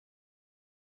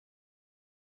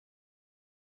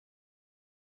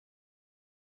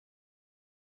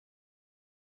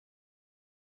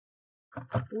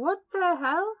What the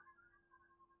hell?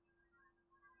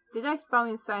 Did I spawn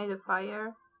inside the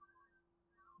fire?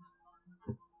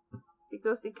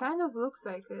 Because it kind of looks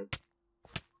like it.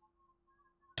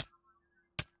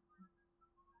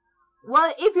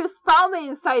 Well, if you spawn me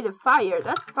inside the fire,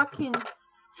 that's fucking...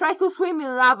 Try to swim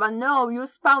in lava. No, you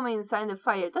spawn me inside the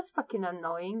fire. That's fucking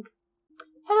annoying.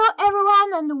 Hello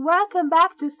everyone and welcome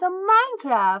back to some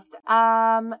Minecraft.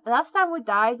 Last time we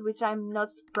died, which I'm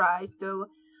not surprised, so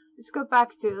let's go back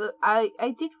to...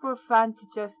 I did for fun to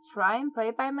just try and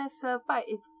play by myself, but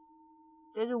it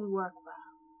didn't work well.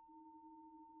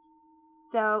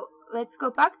 So let's go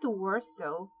back to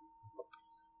Warsaw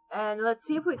and let's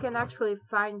see if we can actually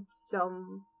find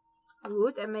some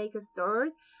wood and make a sword.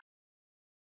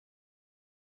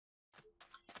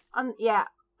 Yeah,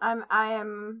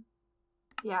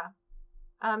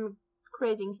 I'm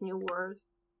creating new world.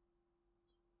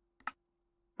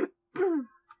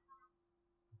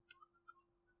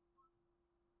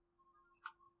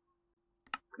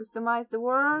 Customize the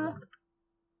world.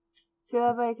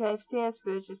 Silver cave, yes,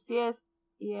 villages, yes,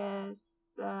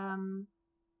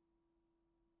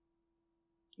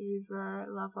 river,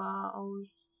 lava,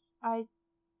 ocean.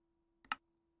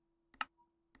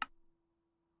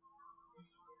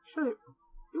 Sure,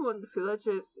 you want the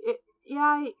villages?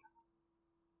 Yeah,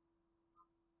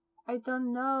 I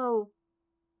don't know.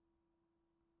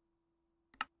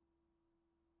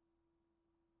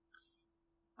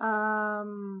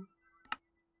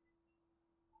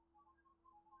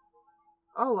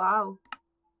 Oh wow.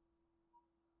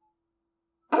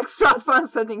 Extra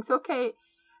advanced settings, okay.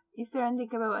 Is there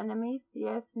anything about enemies?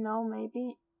 Yes, no,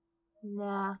 maybe?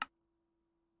 Nah.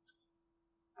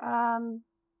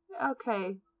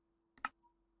 Okay.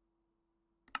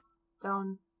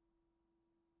 Done.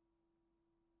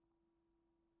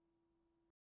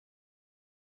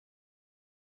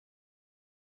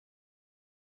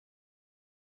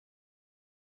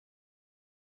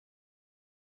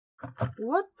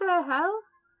 What the hell?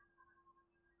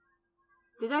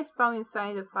 Did I spawn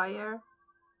inside the fire?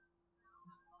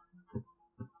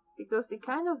 Because it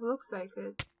kind of looks like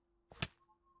it.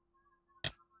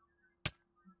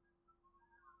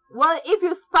 Well, if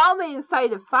you spawn me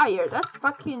inside the fire, that's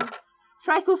fucking...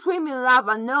 Try to swim in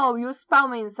lava. No, you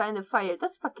spawn me inside the fire.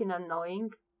 That's fucking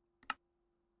annoying.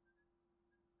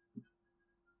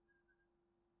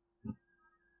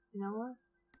 You know what?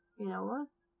 You know what?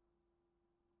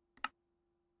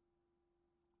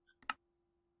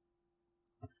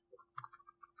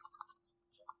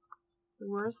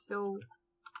 We're so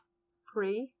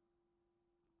free.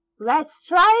 Let's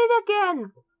try it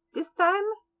again! This time,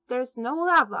 there's no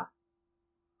lava.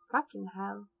 Fucking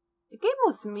hell. The game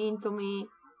was mean to me.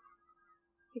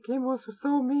 The game was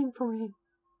so mean to me.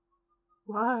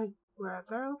 Why?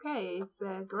 Wherever, okay, it's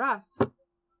grass.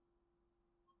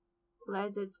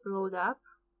 Let it load up.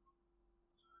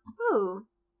 Ooh,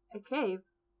 a cave.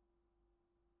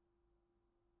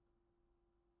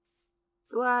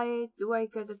 Do I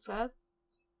get a chest?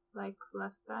 Like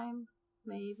last time?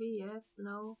 Maybe, yes,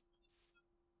 no.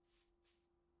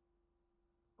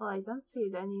 Well, I don't see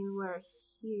it anywhere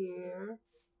here.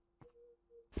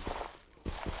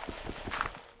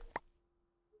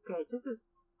 Okay, this is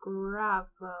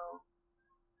gravel.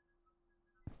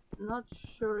 Not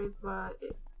sure if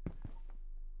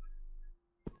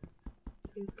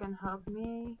it can help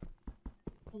me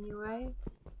anyway.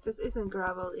 This isn't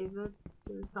gravel, is it?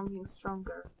 This is something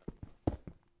stronger.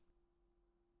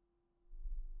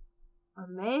 Or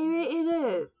maybe it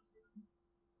is.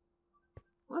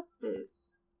 What's this?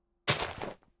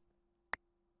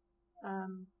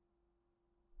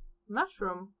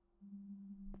 Mushroom.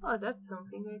 Oh, that's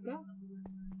something, I guess.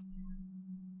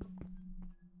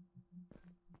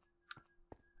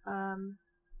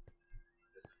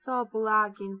 Stop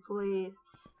lagging, please.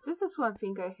 This is one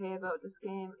thing I hate about this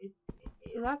game. It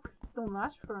lags so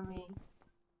much for me.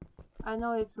 I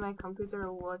know it's my computer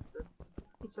or what, but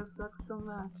it just lags so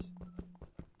much.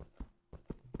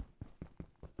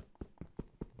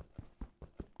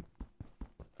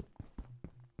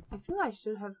 I feel I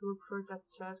should have looked for that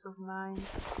chest of mine.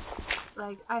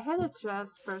 Like, I had a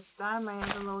chest first time I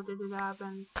ever loaded it up,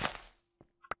 and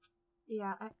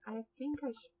yeah, I think I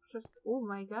should just... Oh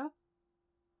my god.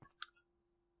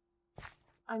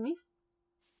 I miss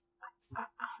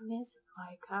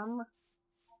Flycam.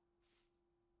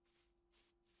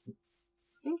 I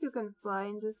think you can fly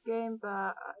in this game,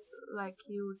 but like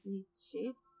you need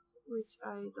cheats, which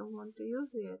I don't want to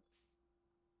use yet.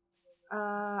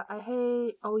 I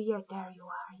hate... Oh yeah, there you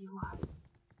are.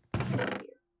 Here.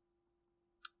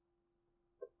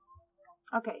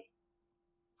 Okay.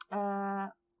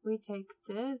 We take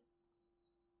this.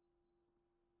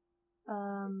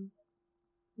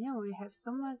 Yeah, we have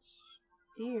so much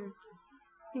dirt.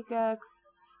 Pickaxe,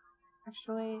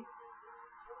 actually,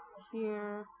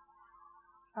 here,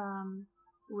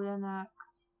 wooden axe,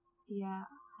 yeah,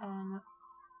 and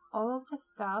all of the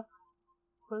stuff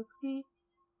quickly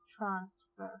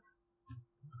transfer.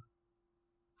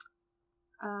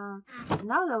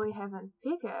 Now that we have a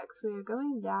pickaxe, we are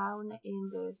going down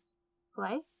in this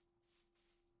place,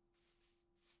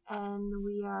 and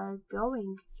we are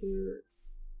going to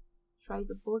try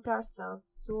to build ourselves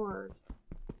a sword.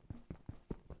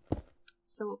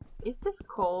 So, is this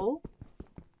coal?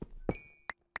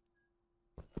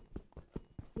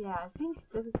 Yeah, I think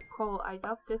this is coal. I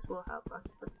doubt this will help us,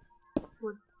 but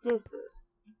what this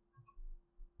is?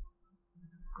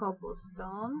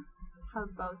 Cobblestone. How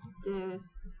about this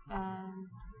and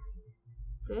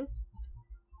this?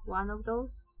 One of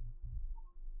those.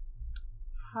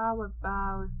 How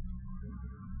about...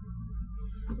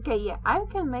 Okay, yeah, I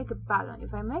can make a pattern.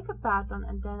 If I make a pattern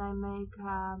and then I make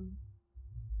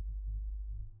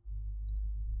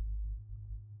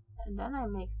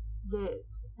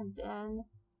this, and then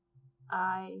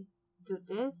I do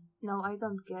this. No, I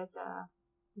don't get a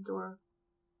door.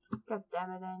 God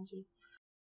damn it, Angie.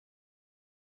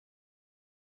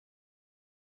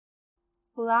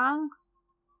 Planks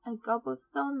and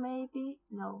cobblestone, maybe?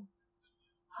 No.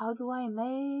 How do I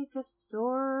make a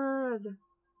sword?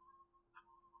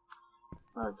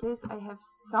 Well, at least I have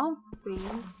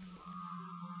something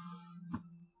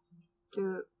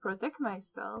to protect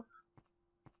myself.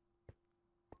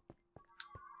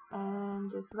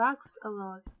 And this lags a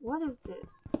lot. What is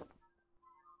this?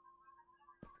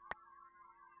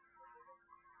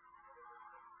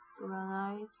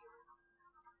 Granite.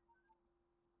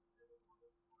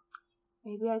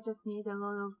 Maybe I just need a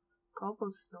lot of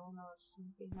cobblestone or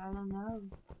something. I don't know.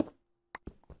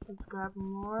 Let's grab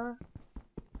more.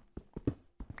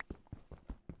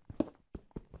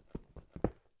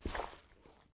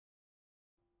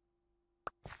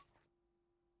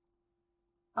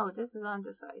 Oh, this is on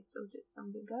the side, so this is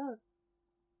something else.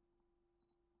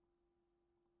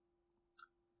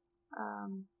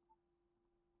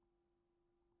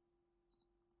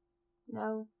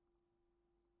 No.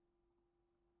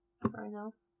 Fair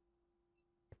enough.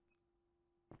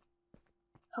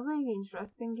 Something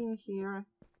interesting in here.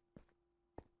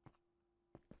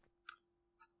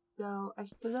 So, I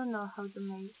still don't know how to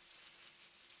make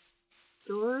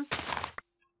doors.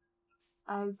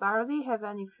 I barely have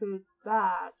any food,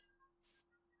 but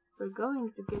we're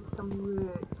going to get some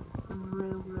wood, some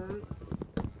real wood.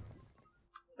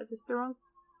 That is the wrong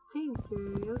thing to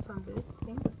use on this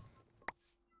thing.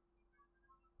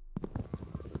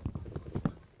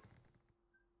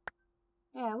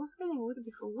 Yeah, I was getting wood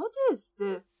before. What is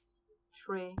this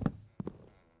tree?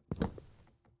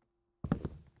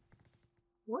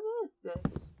 What is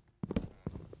this?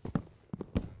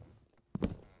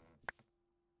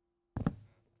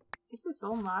 Is this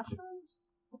all mushrooms?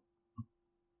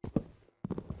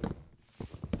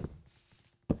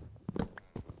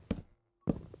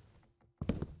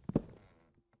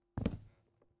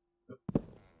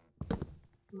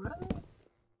 Really?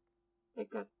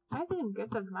 I didn't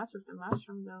get that much of the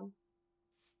mushroom though.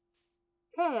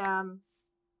 Okay,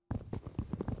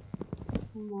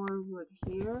 more wood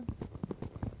here.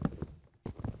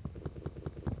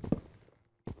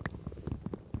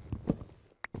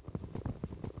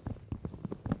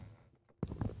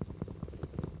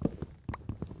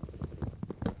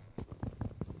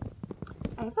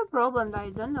 I have a problem that I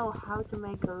don't know how to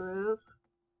make a roof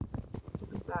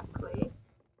exactly.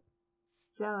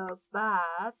 So,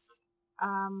 but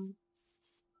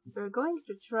we're going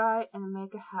to try and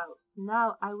make a house.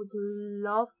 Now, I would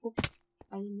love, oops,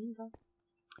 I didn't mean that.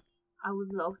 I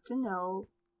would love to know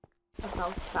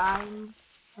about time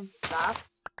and stuff.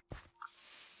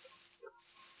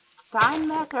 Time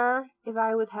matter. If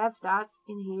I would have that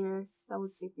in here, that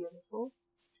would be beautiful.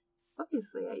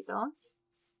 Obviously, I don't.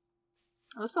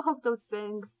 I also hope those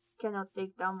things cannot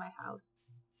take down my house.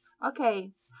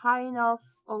 Okay, high enough,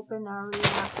 open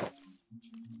area.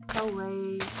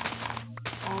 Away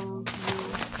all the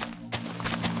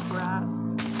grass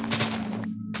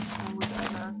and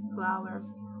whatever flowers.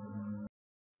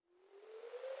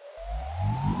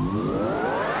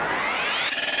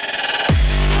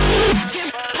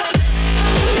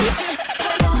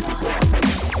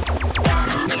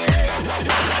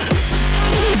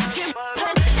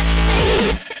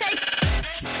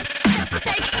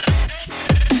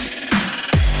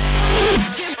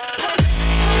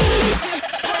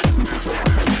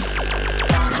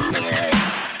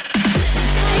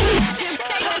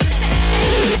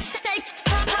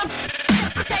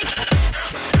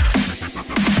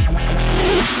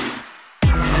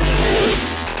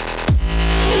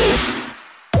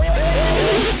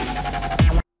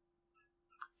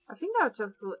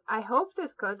 I hope the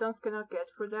skeletons cannot get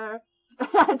through there.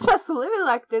 Just leave it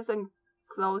like this and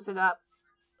close it up.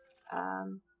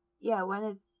 Yeah, when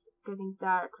it's getting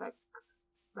dark, like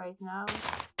right now.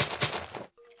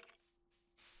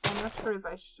 I'm not sure if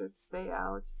I should stay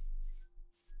out.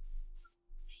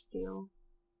 Still.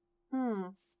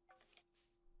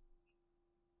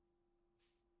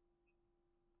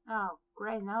 Oh,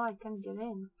 great, now I can get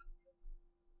in.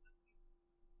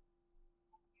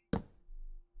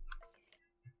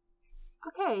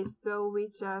 Okay, so we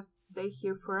just stay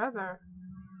here forever.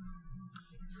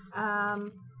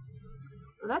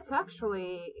 Let's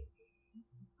actually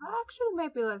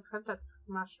maybe let's have that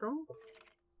mushroom.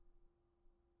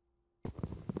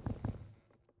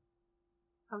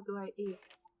 How do I eat?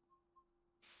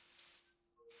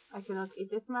 I cannot eat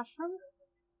this mushroom.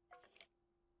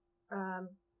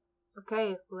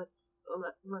 Okay,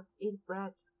 let's eat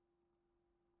bread,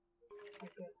 I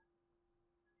guess.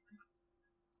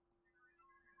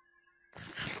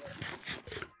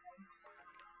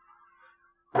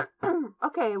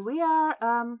 Okay, we are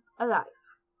alive.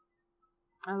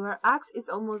 Our axe is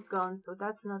almost gone, so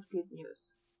that's not good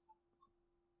news.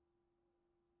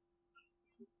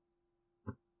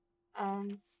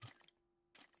 And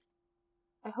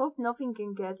I hope nothing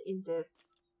can get in this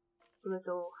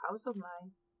little house of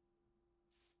mine.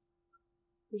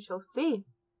 We shall see.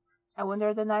 I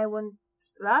wonder the night won't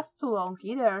last too long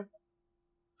either.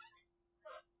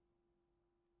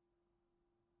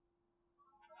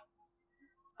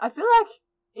 I feel like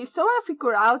if someone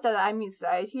figure out that I'm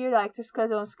inside here, like the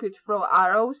skeletons could throw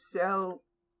arrows, so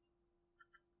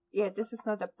yeah, this is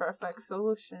not a perfect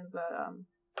solution, but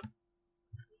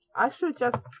I should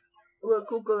just will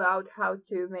Google out how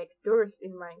to make doors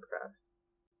in Minecraft.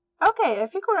 Okay, I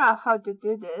figured out how to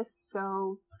do this,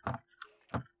 so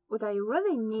what I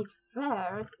really need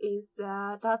first is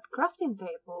that crafting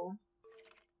table.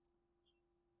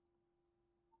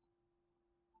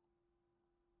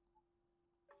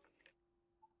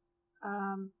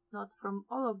 Not from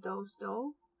all of those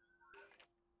though.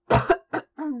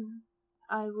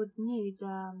 I would need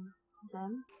them.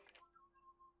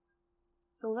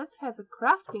 So let's have a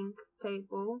crafting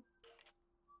table.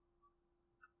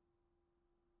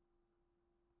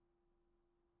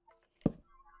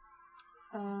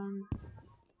 And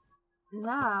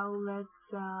now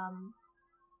let's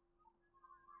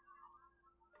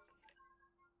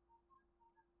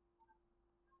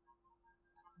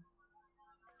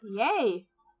yay!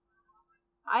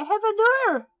 I have a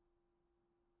door!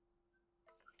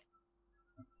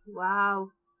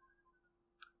 Wow.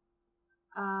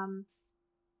 Can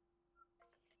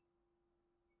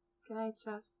I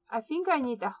just... I think I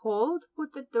need a hole to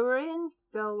put the door in,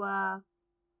 so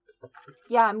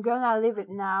yeah, I'm gonna leave it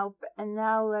now. And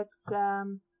now let's I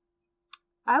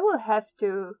will have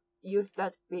to use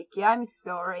that wiki. I'm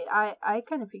sorry. I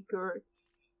can figure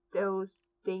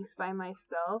those things by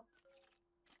myself.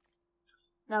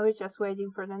 Now we're just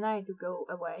waiting for the night to go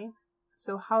away.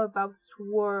 So how about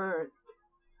sword?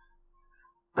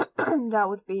 That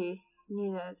would be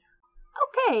needed.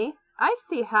 Okay, I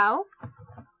see how.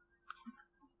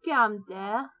 Come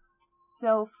there.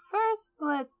 So first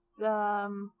let's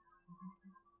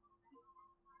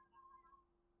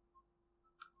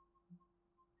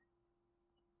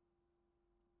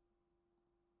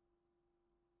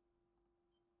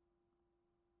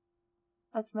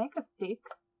make a stick.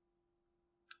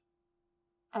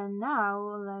 And now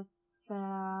let's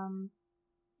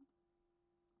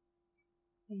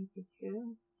maybe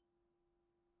two.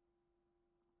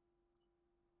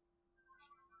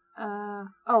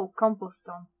 Oh,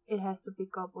 cobblestone. It has to be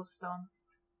cobblestone.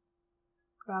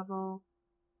 Gravel.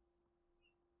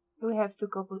 We have to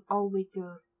cobble. Oh, we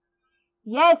do.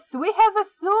 Yes, we have a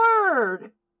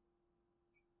sword!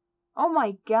 Oh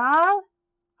my god!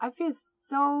 I feel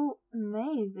so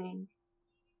amazing.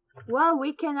 Well,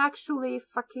 we can actually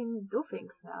fucking do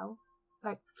things now.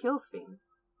 Like, kill things.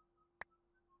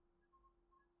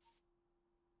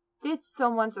 Did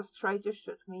someone just try to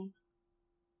shoot me?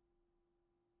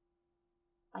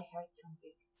 I heard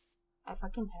something. I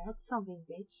fucking heard something,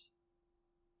 bitch.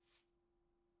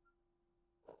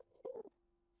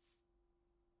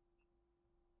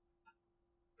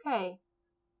 Okay.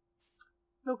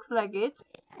 Looks like it.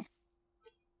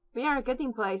 We are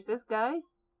getting places,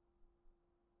 guys.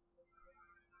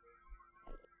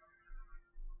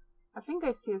 I think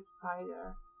I see a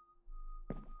spider.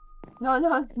 No,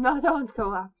 don't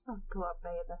go up. Don't go up,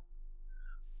 baby.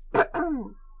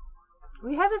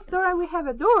 We have a store and we have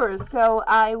a door, so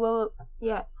I will...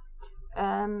 Yeah.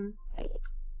 I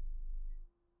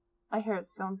heard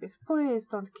zombies. Please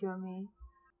don't kill me.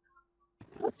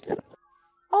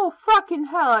 Oh fucking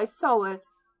hell, I saw it.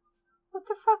 What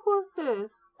the fuck was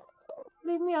this?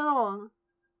 Leave me alone.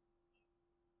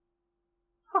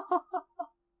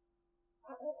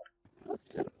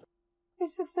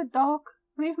 This is a dog.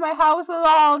 Leave my house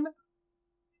alone.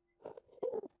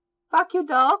 Fuck you,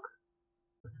 dog.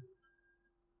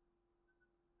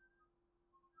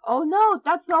 Oh no,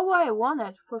 that's not what I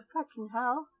wanted. For fucking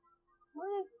hell.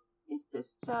 What is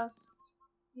this just?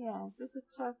 Yeah, this is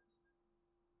just.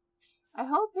 I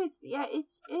hope it's, yeah,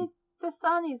 it's, the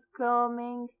sun is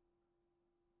coming.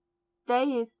 Day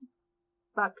is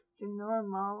back to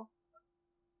normal.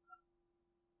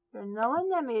 There are no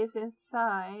enemies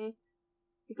inside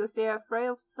because they are afraid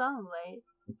of sunlight.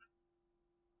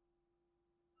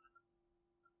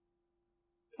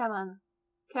 Come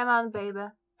on, baby.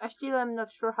 I still am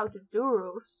not sure how to do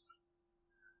roofs.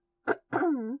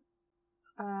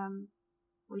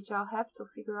 Which I'll have to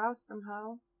figure out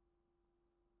somehow.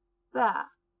 But.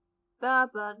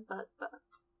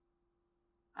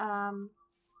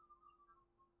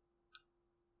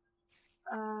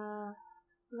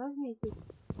 Let me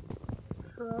just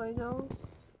try those.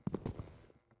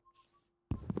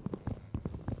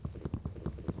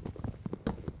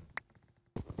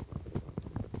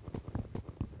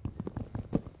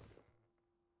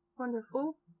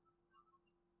 Wonderful.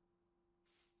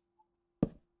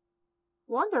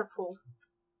 Wonderful.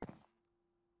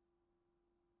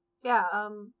 Yeah,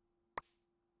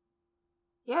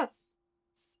 yes.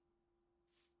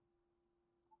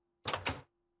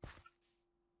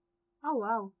 Oh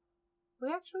wow.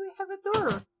 We actually have a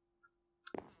door.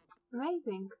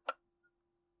 Amazing.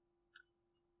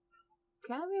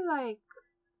 Can we like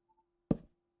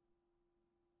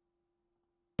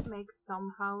make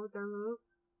somehow the roof?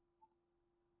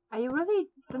 I really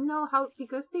don't know how,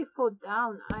 because they fall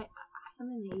down. I'm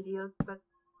an idiot, but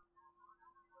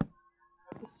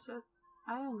it's just,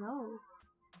 I don't know.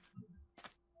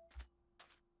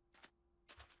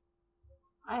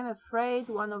 I'm afraid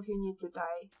one of you need to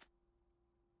die.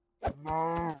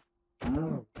 No.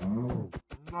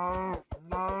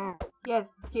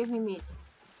 Yes, give me meat.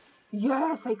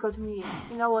 Yes, I got meat.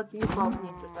 You know what? You both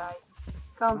need to die.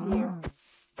 Come here.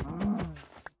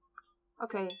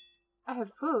 Okay, I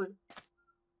have food.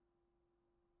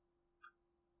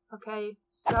 Okay,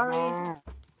 sorry.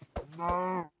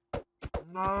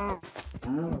 No.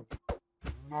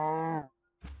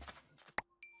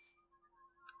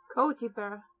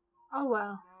 Co-tipper. Oh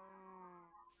well.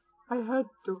 I had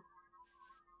to.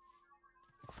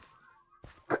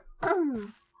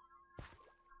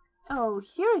 Oh,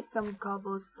 here is some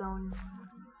cobblestone.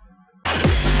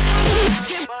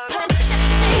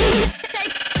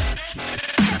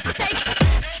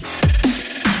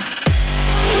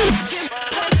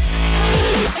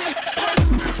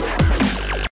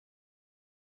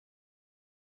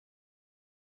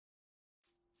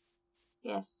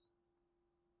 Yes.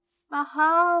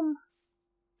 Maham.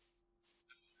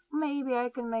 Maybe I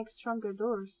can make stronger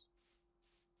doors.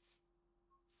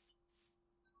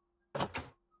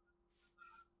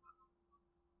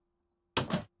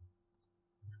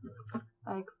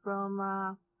 Like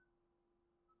from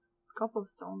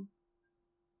cobblestone.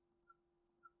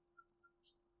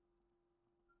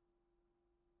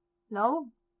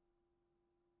 No?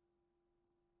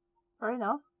 Fair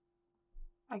enough.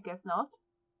 I guess not.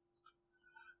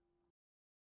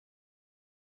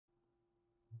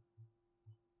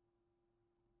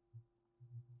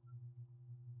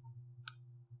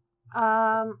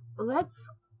 Let's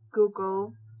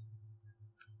Google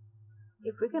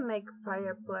if we can make a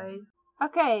fireplace.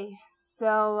 Okay,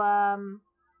 so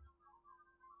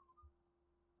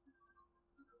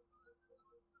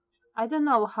I don't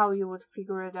know how you would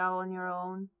figure it out on your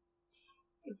own.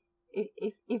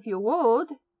 If you would,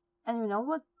 and you know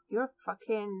what, you're a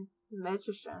fucking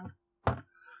magician.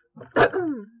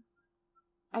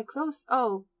 I closed.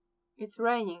 Oh, it's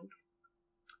raining.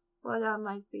 Well, that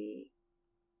might be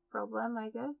a problem, I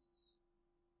guess.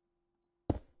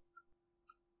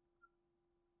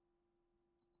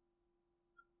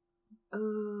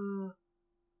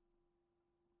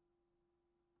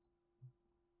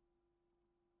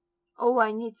 Oh,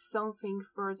 I need something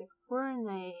for the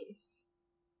furnace.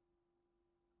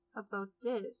 How about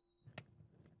this?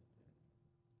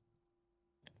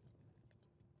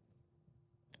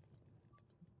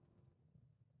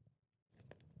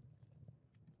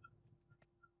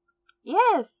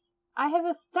 Yes! I have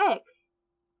a stack!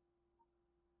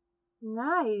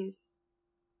 Nice!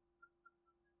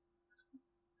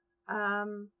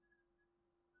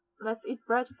 Let's eat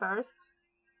bread first.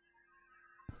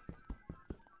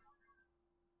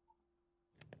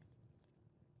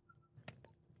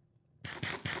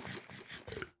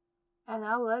 And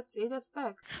now let's eat a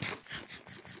steak.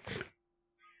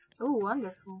 Oh,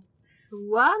 wonderful.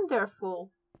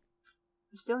 Wonderful!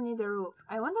 I still need a roof.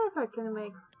 I wonder if I can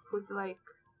put like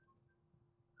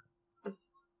a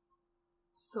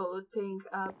solid thing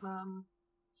up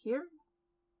here?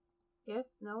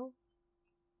 Yes? No?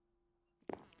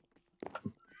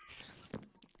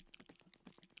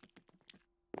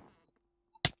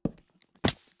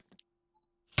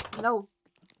 No.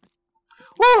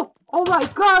 Oh! Oh my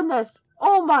goodness!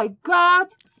 Oh my god!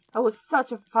 That was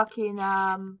such a fucking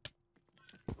oh,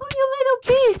 you little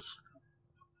bitch!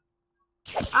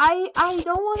 I don't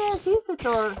want a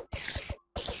visitor.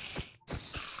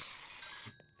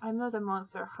 I'm not a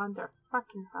monster hunter.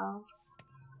 Fucking hell.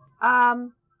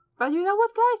 But you know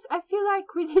what, guys? I feel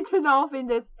like we did enough in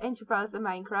this AngiePlaysGames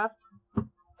Minecraft.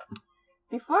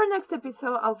 Before next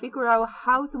episode, I'll figure out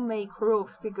how to make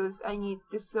roofs because I need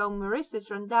to do some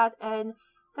research on that, and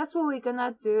that's what we're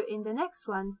gonna do in the next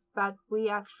ones. But we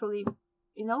actually,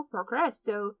 progress.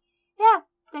 So, yeah.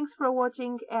 Thanks for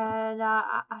watching, and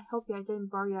I hope I didn't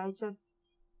bore you.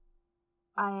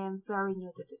 I am very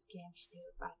new to this game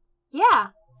still, but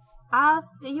yeah. I'll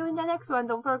see you in the next one.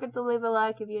 Don't forget to leave a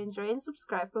like if you enjoy and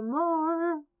subscribe for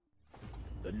more.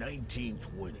 The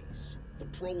 1920s, the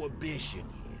Prohibition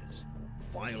years.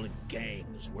 Violent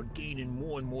gangs were gaining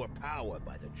more and more power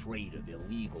by the trade of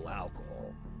illegal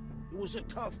alcohol. It was a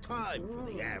tough time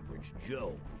for the average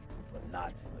Joe, but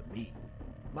not for me.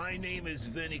 My name is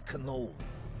Vinny Cannoli,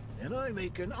 and I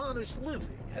make an honest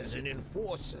living as an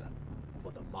enforcer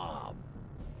for the mob.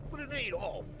 But it ain't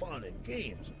all fun and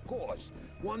games, of course.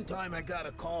 One time I got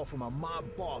a call from a mob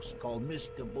boss called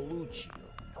Mr. Belluccio.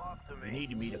 He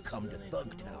needed me to come to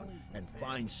Thugtown and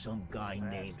find some guy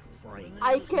named Frank.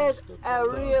 I get a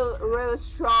real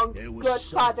strong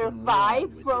Godfather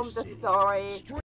vibe from the story.